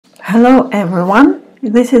Hello everyone,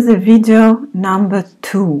 this is a video number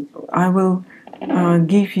 2. I will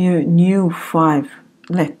give you new 5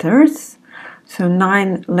 letters. So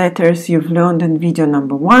 9 letters you've learned in video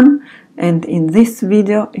number 1, and in this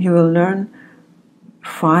video you will learn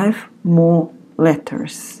 5 more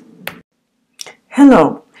letters.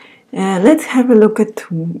 Hello, let's have a look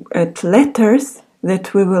at letters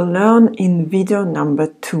that we will learn in video number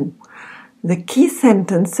 2. The key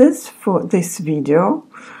sentences for this video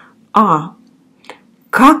are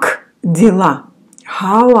 "Как дела?"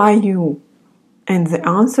 How are you? And the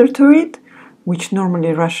answer to it, which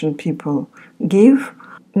normally Russian people give,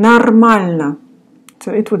 "Нормально."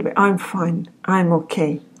 So it would be "I'm fine, I'm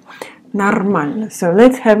okay." Нормально. So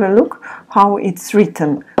let's have a look how it's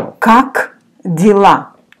written. Как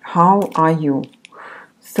дела? How are you?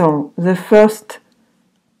 So the first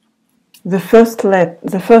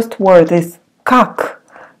word is как.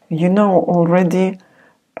 You know already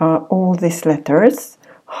all these letters.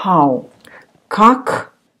 How?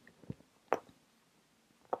 Как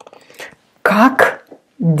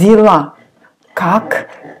дела? Как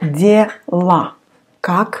дела?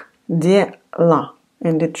 Как дела?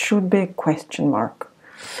 And it should be a question mark.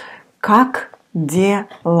 Как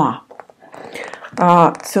дела?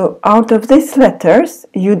 So out of these letters,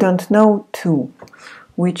 you don't know 2,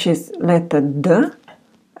 which is letter D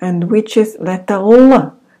and which is letter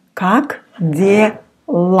L. Как дела?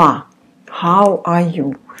 How are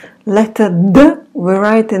you? Letter D we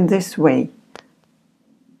write in this way.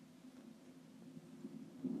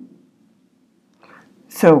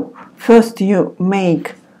 So first you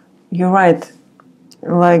write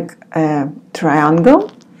like a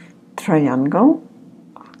triangle,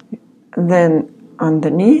 then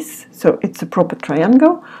underneath, so it's a proper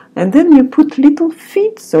triangle, and then you put little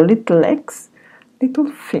feet, so little legs, little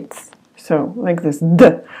feet. So like this,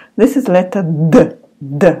 D. This is letter D,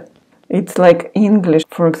 D. It's like English,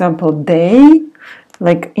 for example, day,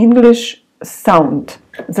 like English sound.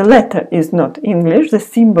 The letter is not English, the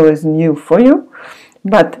symbol is new for you,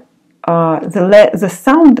 but the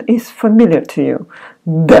sound is familiar to you,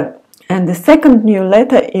 D. And the second new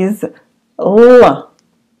letter is L,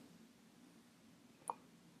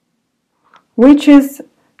 which is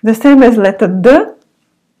the same as letter D,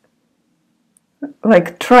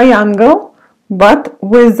 like triangle, but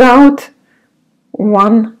without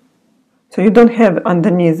one. So you don't have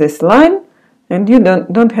underneath this line, and you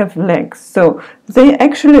don't have legs. So they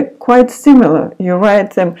actually quite similar. You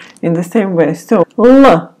write them in the same way. So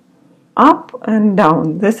L, up and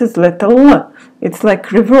down. This is letter L. It's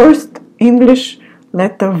like reversed English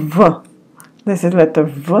letter V. This is letter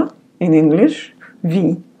V in English,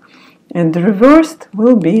 V. And the reversed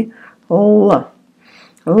will be L.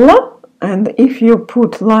 L, and if you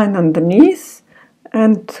put line underneath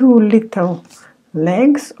and 2 little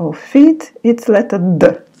legs or feet, it's letter D.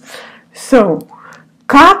 So,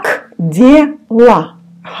 как дела?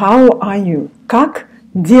 How are you? Как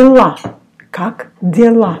дела? Как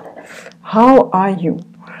дела? How are you?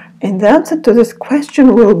 And the answer to this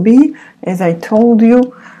question will be, as I told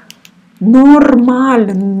you,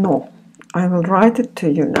 нормально. I will write it to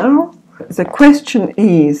you now. The question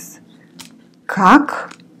is,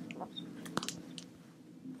 как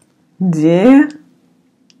дела?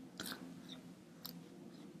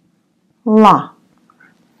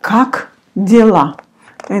 Как дела?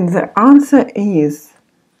 And the answer is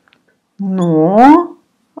no.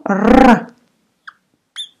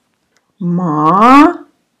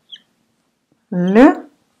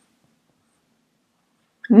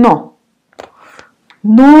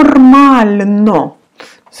 Нормально.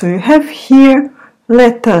 So you have here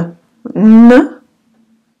letter N.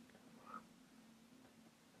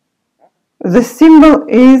 The symbol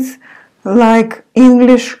is like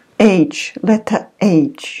English H, letter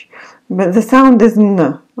H. But the sound is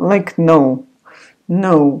N, like no.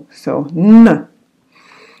 No, so N.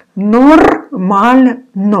 Нормально.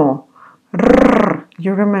 R.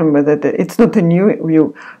 You remember that it's not a new,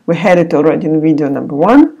 we had it already in video number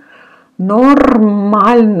 1.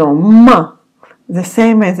 Нормально. M. The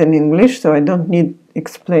same as in English, so I don't need to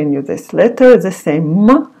explain you this letter. The same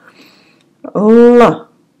M. L.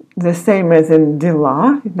 The same as in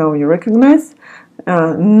dela. Now you recognize.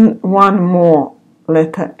 One more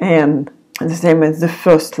letter N. The same as the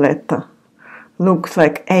first letter. Looks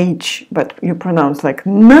like H, but you pronounce like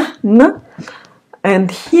N.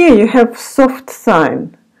 And here you have soft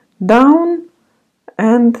sign. Down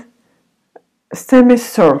and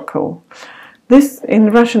semicircle. This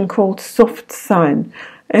in Russian called soft sign,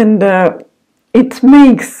 and it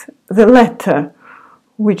makes the letter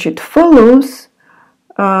which it follows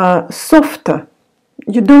softer.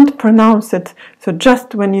 you don't pronounce it, so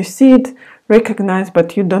just when you see it, recognize,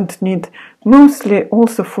 but you don't need, mostly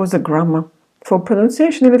also for the grammar, for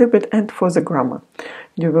pronunciation a little bit and for the grammar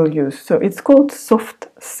you will use. So it's called soft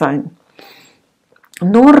sign.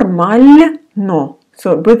 Нормально.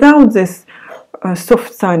 So without this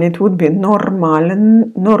soft sign it would be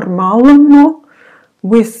нормально.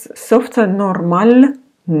 With soft sign нормально.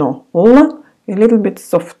 L a little bit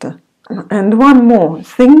softer. And one more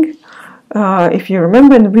thing, if you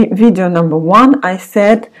remember in video number 1, I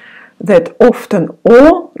said that often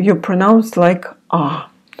O you pronounce like A.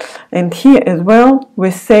 And here as well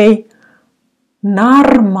we say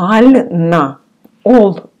нормально.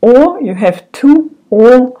 All O, you have two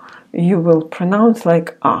O, you will pronounce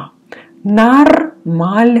like A.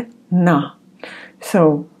 Нормально.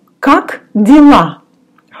 So, как дела?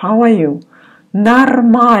 How are you?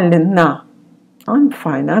 Нормально. I'm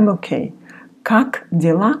fine, I'm okay. Как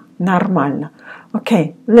дела? Нормально.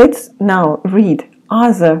 Okay, let's now read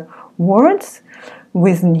other words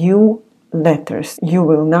with new letters. You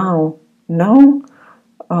will now know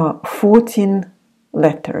 14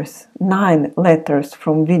 letters, 9 letters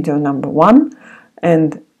from video number 1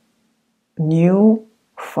 and new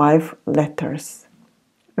 5 letters.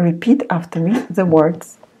 Repeat after me the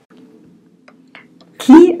words.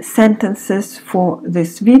 Key sentences for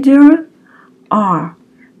this video are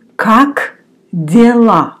как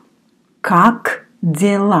дела? Как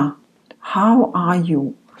дела? How are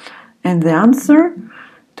you? And the answer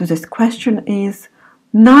to this question is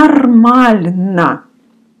нормально.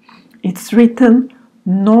 It's written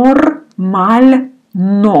нормально.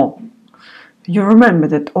 You remember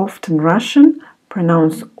that often Russian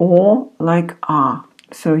pronounce O like A.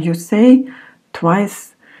 So you say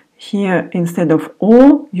twice here instead of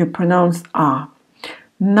O, you pronounce A.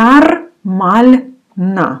 Нормально.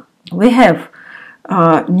 We have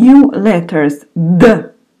new letters D,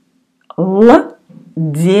 L,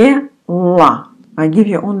 D, La. I give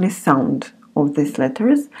you only sound of these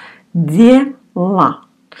letters. D, La.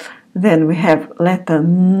 Then we have letter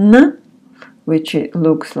N, which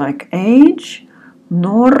looks like H.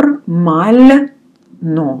 Нормально.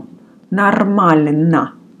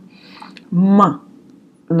 Нормально. M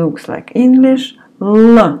looks like English.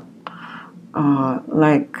 L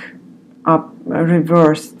like up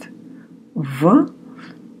reversed V,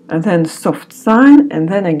 and then soft sign, and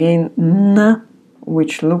then again N,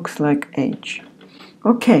 which looks like H.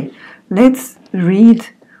 Okay, let's read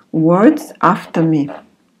words after me.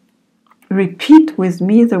 Repeat with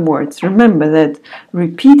me the words. Remember that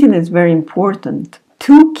repeating is very important.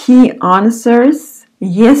 2 key answers,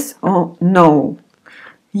 yes or no.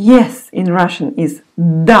 Yes in Russian is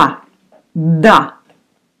да, да,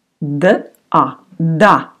 да,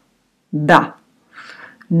 да, да.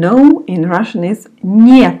 No in Russian is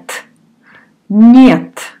нет,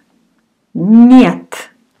 нет, нет.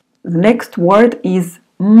 The next word is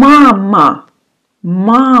mama,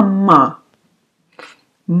 mama,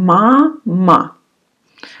 mama.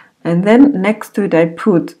 And then next to it I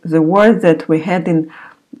put the word that we had in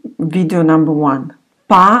video number 1,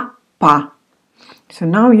 papa. So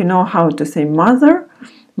now you know how to say mother,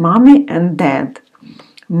 mommy and dad.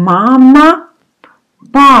 Mama,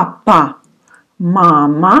 papa.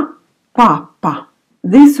 Mama, papa.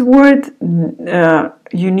 This word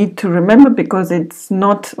you need to remember because it's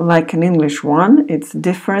not like an English one, it's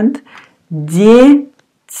different.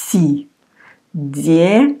 Дети.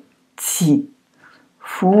 Дети.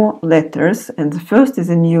 4 letters, and the first is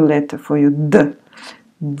a new letter for you, D.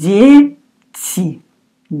 Дети.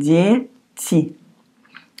 Дети.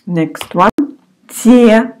 Next one.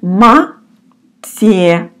 Тема.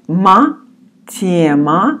 Тема.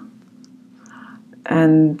 Тема.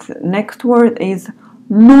 And next word is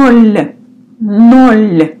ноль,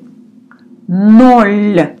 ноль,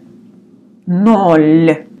 ноль,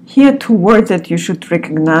 ноль. Here 2 words that you should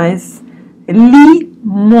recognize.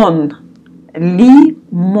 Лимон,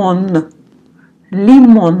 лимон,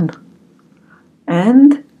 лимон.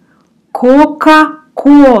 And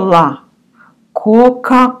Coca-Cola,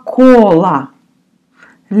 Coca-Cola.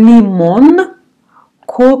 Limon,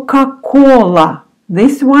 Coca-Cola.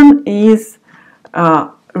 This one is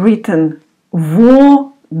written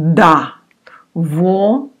voda,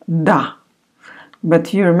 voda.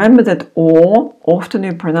 But you remember that O often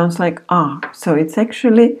you pronounce like A. So it's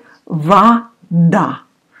actually vada,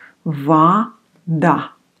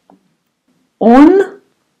 vada. On,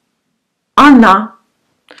 она.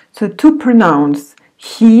 So to pronounce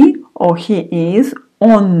he or he is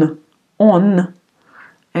on, on.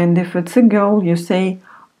 And if it's a girl, you say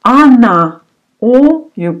она. O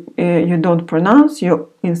you don't pronounce, you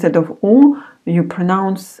instead of O you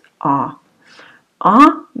pronounce A.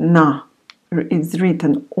 Она. It's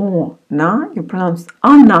written ona. You pronounce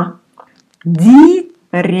она.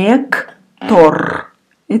 Директор.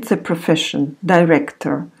 It's a profession.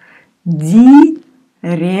 Director. Директор.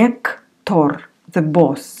 The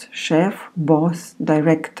boss. Chef, boss,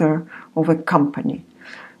 director of a company.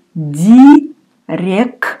 Директор.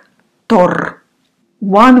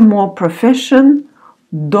 One more profession.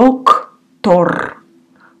 Доктор.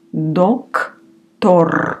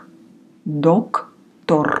 Доктор.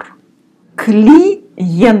 Доктор.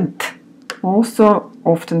 Клиент. Also,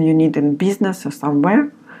 often you need in business or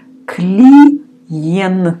somewhere.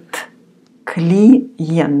 Клиент.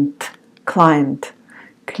 Клиент. Client.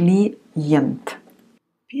 Клиент.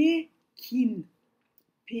 Peking.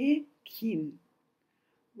 Peking.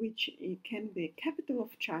 Which it can be capital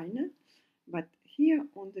of China, but here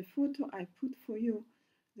on the photo I put for you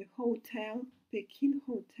the hotel, Peking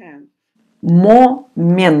Hotel.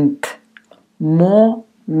 Moment.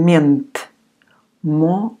 Moment.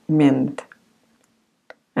 Moment.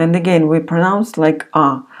 And again we pronounce like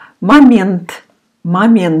a. Момент.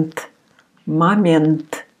 Момент.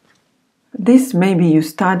 Момент. This maybe you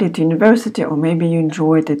studied at university or maybe you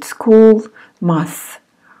enjoyed at school. Mas.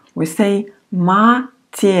 We say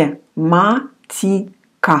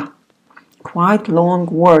математика. Quite long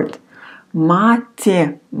word.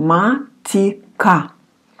 Математика.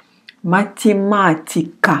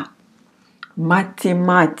 Математика.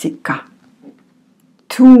 Математика.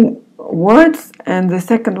 Two words, and the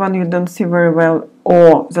second one you don't see very well.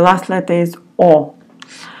 O. The last letter is O.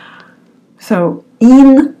 So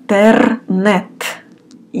internet.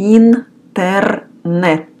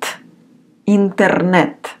 Internet.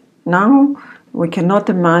 Internet. Now we cannot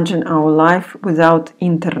imagine our life without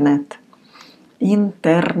internet.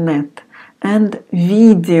 Internet. And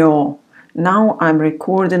video. Now I'm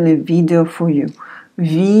recording a video for you.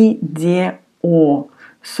 Video.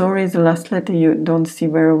 Sorry, the last letter you don't see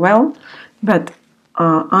very well, but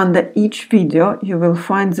under each video you will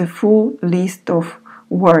find the full list of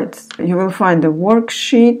words. You will find a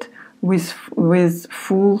worksheet with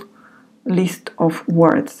full list of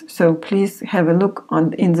words. So please have a look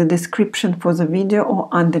in the description for the video or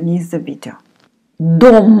underneath the video.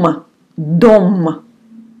 Дом. Дом.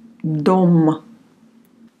 Дом.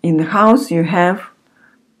 In the house you have,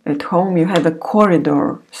 at home you have a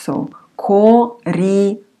corridor. So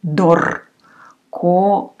corridor.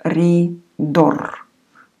 Corridor.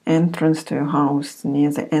 Entrance to your house.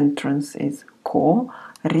 Near the entrance is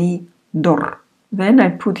corridor. Then I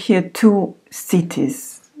put here two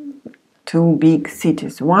cities. Two big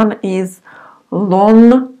cities. One is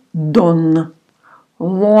London.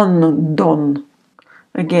 London.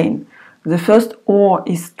 Again, the first O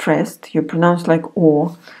is stressed. You pronounce like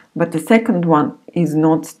O. But the second one is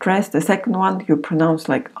not stressed. The second one you pronounce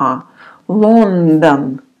like A.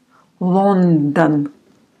 London. London.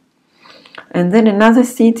 And then another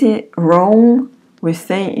city, Rome. We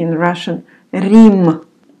say in Russian, Рим.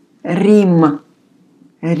 Рим.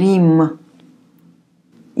 Рим.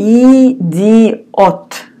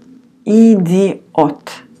 Idiot.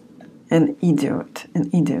 Idiot. An idiot. An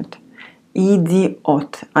idiot.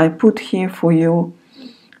 Idiot. I put here for you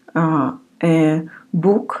a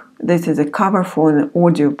book. This is a cover for an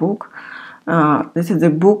audio book. This is a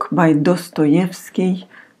book by Dostoevsky.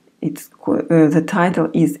 It's the title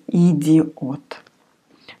is Idiot.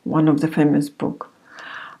 One of the famous books.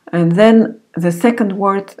 And then the second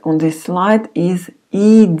word on this slide is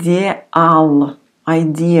ideal.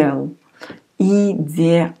 Ideal.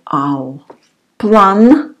 Ideal.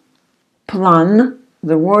 Plan. Plan.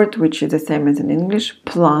 The word which is the same as in English.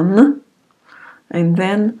 Plan. And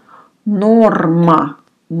then norma.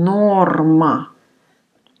 Norma.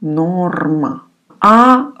 Norma.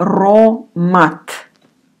 Aromat.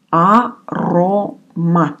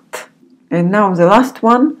 Aromat. And now the last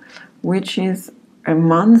one, which is a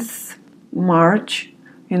month, March.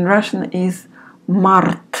 In Russian is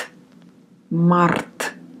Mart.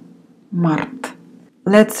 Mart. Mart.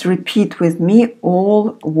 Let's repeat with me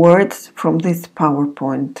all words from this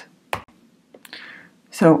PowerPoint.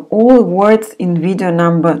 So all words in video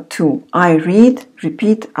number 2. I read,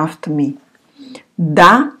 repeat after me.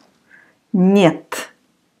 Да, нет.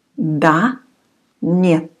 Да,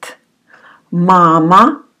 нет.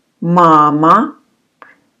 Мама, мама.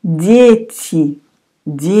 Дети,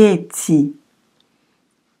 дети.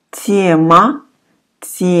 Тема,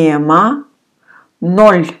 тема.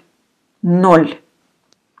 Ноль, ноль.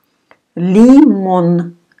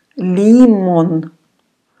 Лимон, лимон.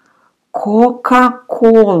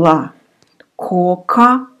 Кока-кола,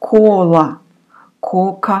 кока-кола,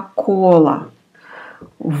 кока-кола.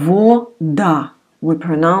 Вода. We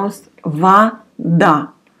pronounce вода.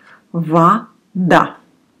 вода, вода.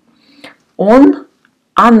 Он,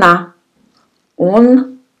 она,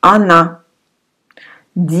 она.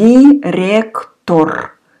 Директор,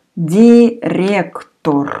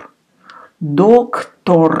 директор.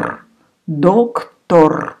 Доктор,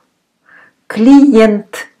 доктор.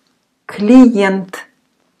 Клиент, клиент.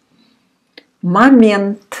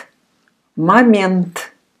 Момент,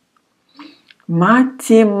 момент.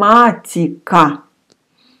 Математика,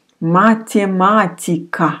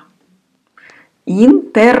 математика.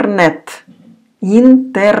 Интернет,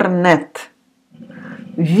 интернет.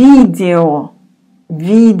 Видео,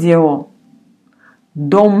 видео.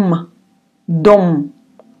 Дом, дом.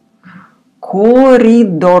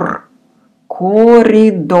 Коридор,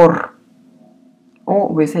 коридор. Oh,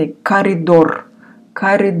 we say коридор,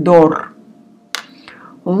 коридор.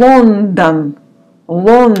 Лондон,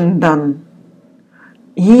 Лондон.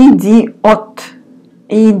 Идиот,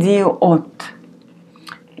 идиот.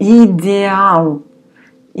 Идеал,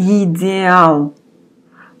 идеал.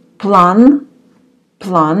 План,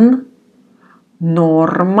 план.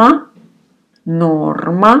 Норма,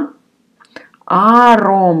 норма.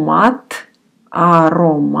 Аромат,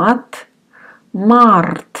 аромат.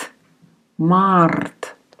 Март,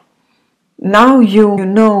 март. Now you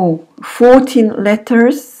know 14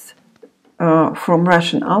 letters from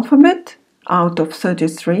Russian alphabet out of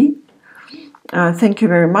 33. Thank you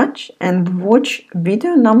very much and watch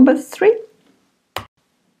video number 3.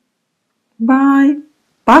 Bye.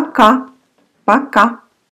 Пока. Пока.